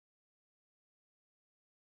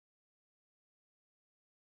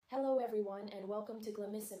Hello everyone and welcome to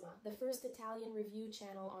Glamissima, the first Italian review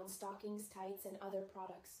channel on stockings, tights and other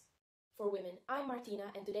products for women. I'm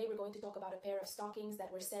Martina and today we're going to talk about a pair of stockings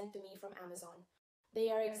that were sent to me from Amazon.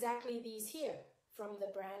 They are exactly these here, from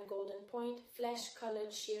the brand Goldenpoint,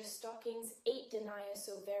 flesh-colored sheer stockings, 8 denier,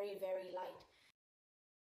 so very, very light.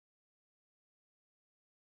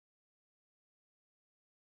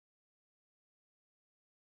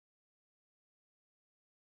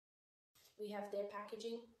 We have their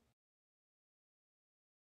packaging.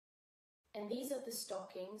 And these are the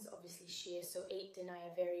stockings, obviously sheer, so 8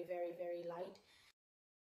 denier, very, very, very light.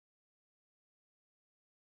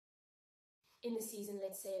 In the season,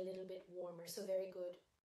 let's say a little bit warmer, so very good.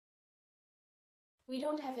 We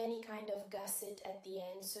don't have any kind of gusset at the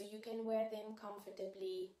end, so you can wear them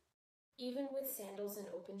comfortably, even with sandals and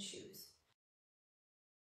open shoes.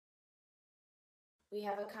 We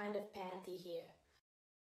have a kind of panty here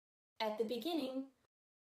at the beginning,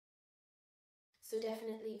 so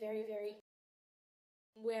definitely very, very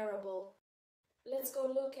wearable. Let's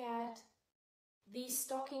go look at these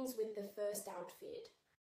stockings with the first outfit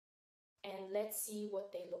and let's see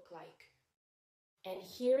what they look like. And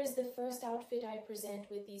here is the first outfit I present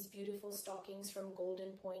with these beautiful stockings from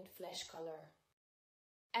Goldenpoint Flesh Color.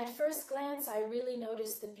 At first glance, I really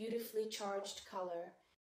noticed the beautifully charged color.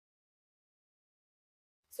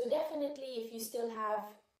 So definitely if you still have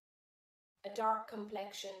a dark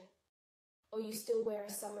complexion or you still wear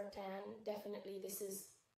a summer tan, definitely this is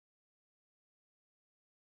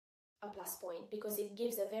a plus point because it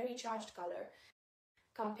gives a very charged color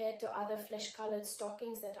compared to other flesh-colored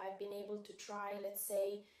stockings that I've been able to try. Let's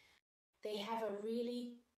say they have a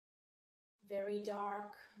really very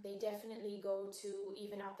dark, they definitely go to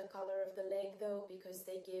even out the color of the leg though, because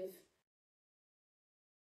they give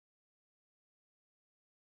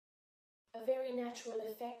a very natural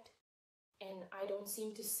effect. And I don't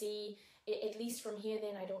seem to see, at least from here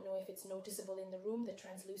then, I don't know if it's noticeable in the room, the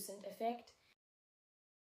translucent effect.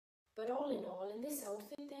 But all in all, in this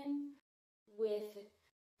outfit then, with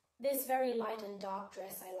this very light and dark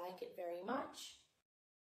dress, I like it very much.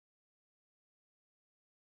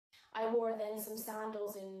 I wore then some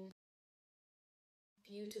sandals in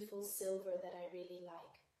beautiful silver that I really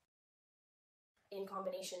like, in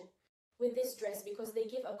combination with this dress because they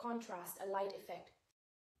give a contrast, a light effect.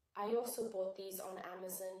 I also bought these on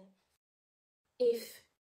Amazon. If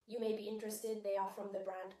you may be interested, they are from the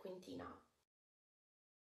brand Martina.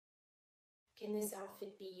 Can this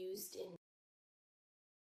outfit be used in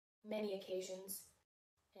many occasions?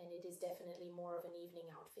 And it is definitely more of an evening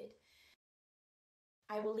outfit.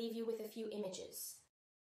 I will leave you with a few images.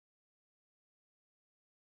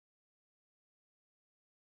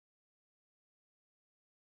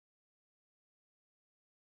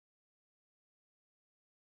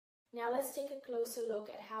 Now let's take a closer look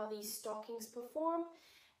at how these stockings perform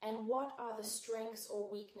and what are the strengths or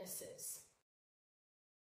weaknesses.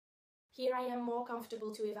 Here I am more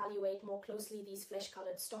comfortable to evaluate more closely these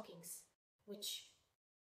flesh-colored stockings, which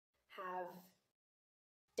have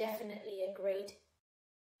definitely a great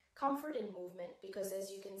comfort in movement because as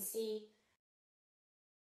you can see,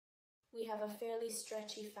 we have a fairly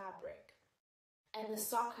stretchy fabric. And the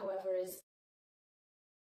sock, however, is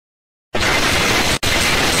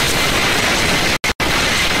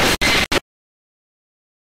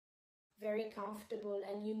very comfortable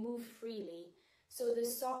and you move freely, so the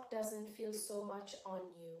sock doesn't feel so much on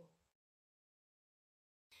you.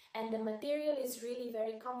 And the material is really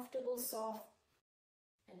very comfortable, soft,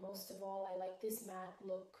 and most of all, I like this matte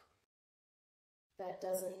look that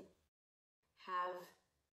doesn't have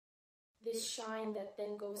this shine that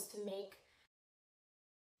then goes to make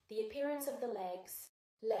the appearance of the legs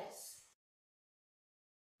less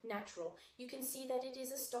natural. You can see that it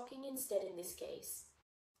is a stocking instead in this case.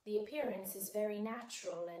 The appearance is very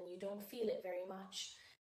natural and you don't feel it very much.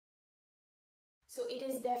 So it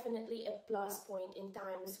is definitely a plus point in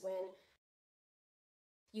times when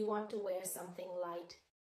you want to wear something light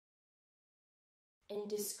and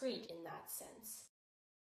discreet in that sense.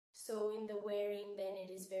 So in the wearing then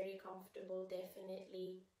it is very comfortable,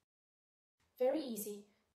 definitely very easy,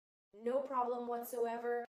 no problem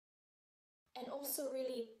whatsoever, and also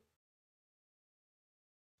really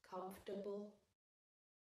comfortable.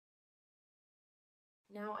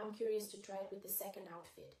 Now I'm curious to try it with the second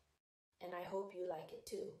outfit, and I hope you like it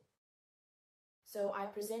too. So I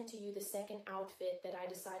present to you the second outfit that I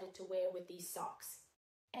decided to wear with these socks.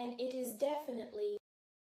 And it is definitely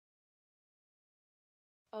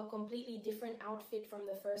a completely different outfit from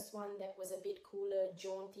the first one that was a bit cooler,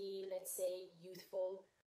 jaunty, let's say youthful.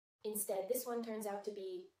 Instead, this one turns out to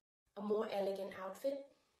be a more elegant outfit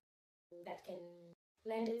that can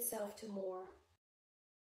lend itself to more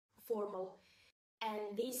formal.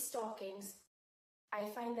 And these stockings, I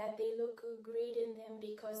find that they look great in them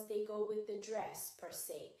because they go with the dress per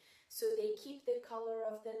se. So they keep the color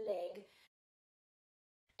of the leg.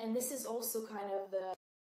 And this is also kind of the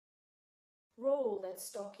role that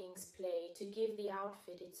stockings play to give the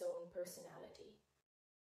outfit its own personality.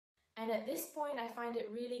 And at this point, I find it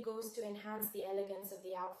really goes to enhance the elegance of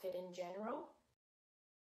the outfit in general.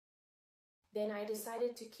 Then I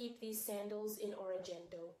decided to keep these sandals in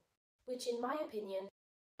Argento, which in my opinion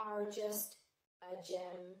are just a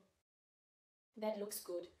gem that looks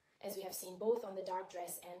good, as we have seen both on the dark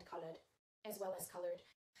dress and colored, as well as colored.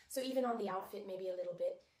 So even on the outfit, maybe a little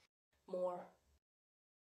bit more,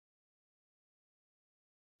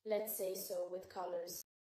 let's say so, with colors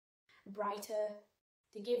brighter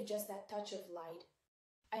to give just that touch of light.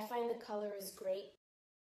 I find the color is great.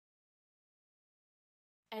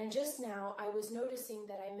 And just now I was noticing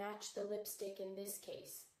that I matched the lipstick in this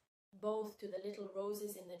case, both to the little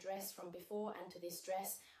roses in the dress from before and to this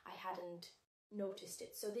dress. I hadn't noticed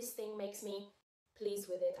it. So this thing makes me pleased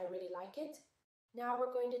with it. I really like it. Now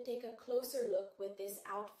we're going to take a closer look with this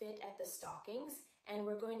outfit at the stockings, and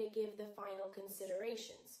we're going to give the final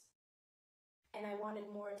considerations. And I wanted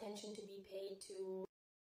more attention to be paid to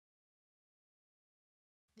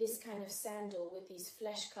this kind of sandal with these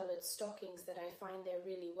flesh-colored stockings that I find there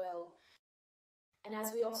really well. And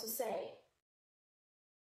as we also say,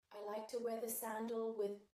 I like to wear the sandal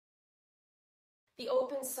with the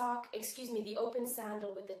open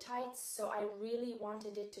sandal with the tights, so I really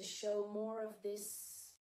wanted it to show more of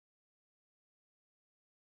this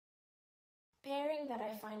pairing that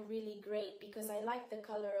I find really great, because I like the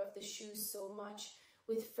color of the shoes so much.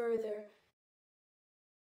 With further,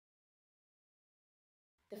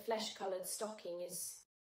 the flesh-colored stocking is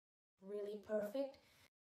really perfect.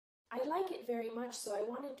 I like it very much, so I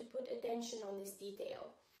wanted to put attention on this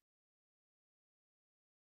detail.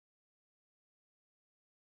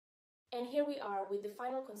 And here we are with the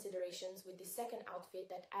final considerations with the second outfit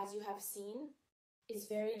that, as you have seen, is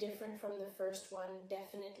very different from the first one.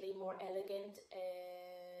 Definitely more elegant,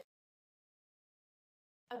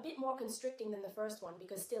 a bit more constricting than the first one,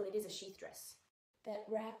 because still it is a sheath dress that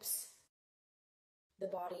wraps the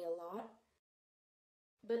body a lot.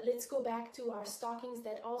 But let's go back to our stockings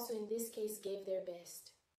that also in this case gave their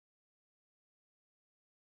best.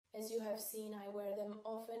 As you have seen, I wear them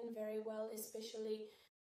often very well, especially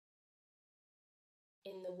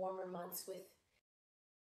in the warmer months with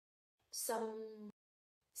some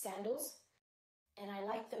sandals, and I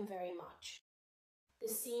like them very much. The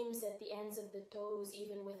seams at the ends of the toes,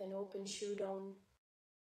 even with an open shoe, don't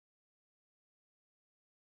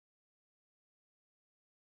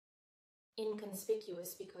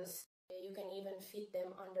inconspicuous, because you can even fit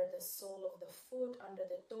them under the sole of the foot, under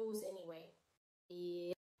the toes anyway.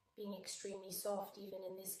 Being extremely soft, even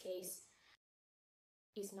in this case,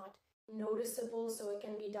 is not noticeable, so it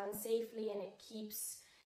can be done safely, and it keeps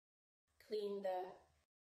clean the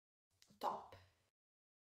top.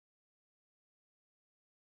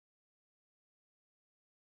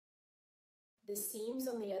 The seams,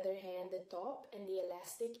 on the other hand, the top and the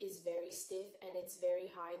elastic is very stiff, and it's very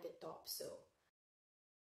high, the top, so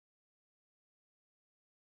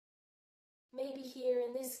maybe here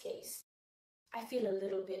in this case I feel a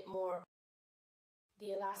little bit more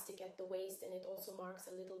the elastic at the waist, and it also marks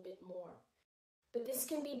a little bit more. But this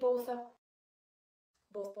can be both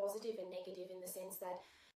positive and negative, in the sense that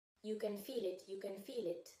you can feel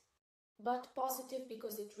it, but positive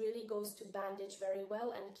because it really goes to bandage very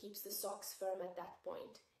well and keeps the socks firm at that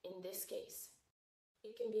point. In this case,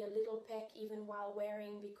 it can be a little peck even while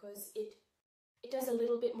wearing, because it does a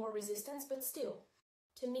little bit more resistance, but still,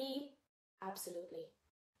 to me, absolutely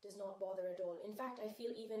does not bother at all. In fact, I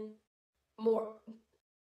feel even more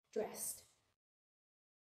dressed.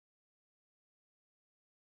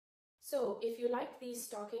 So if you like these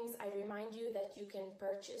stockings, I remind you that you can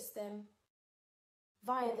purchase them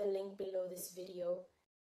via the link below this video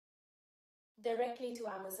directly to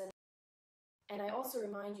Amazon. And I also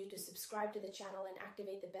remind you to subscribe to the channel and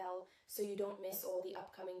activate the bell so you don't miss all the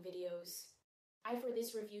upcoming videos. I, for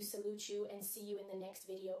this review, salute you and see you in the next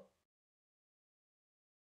video.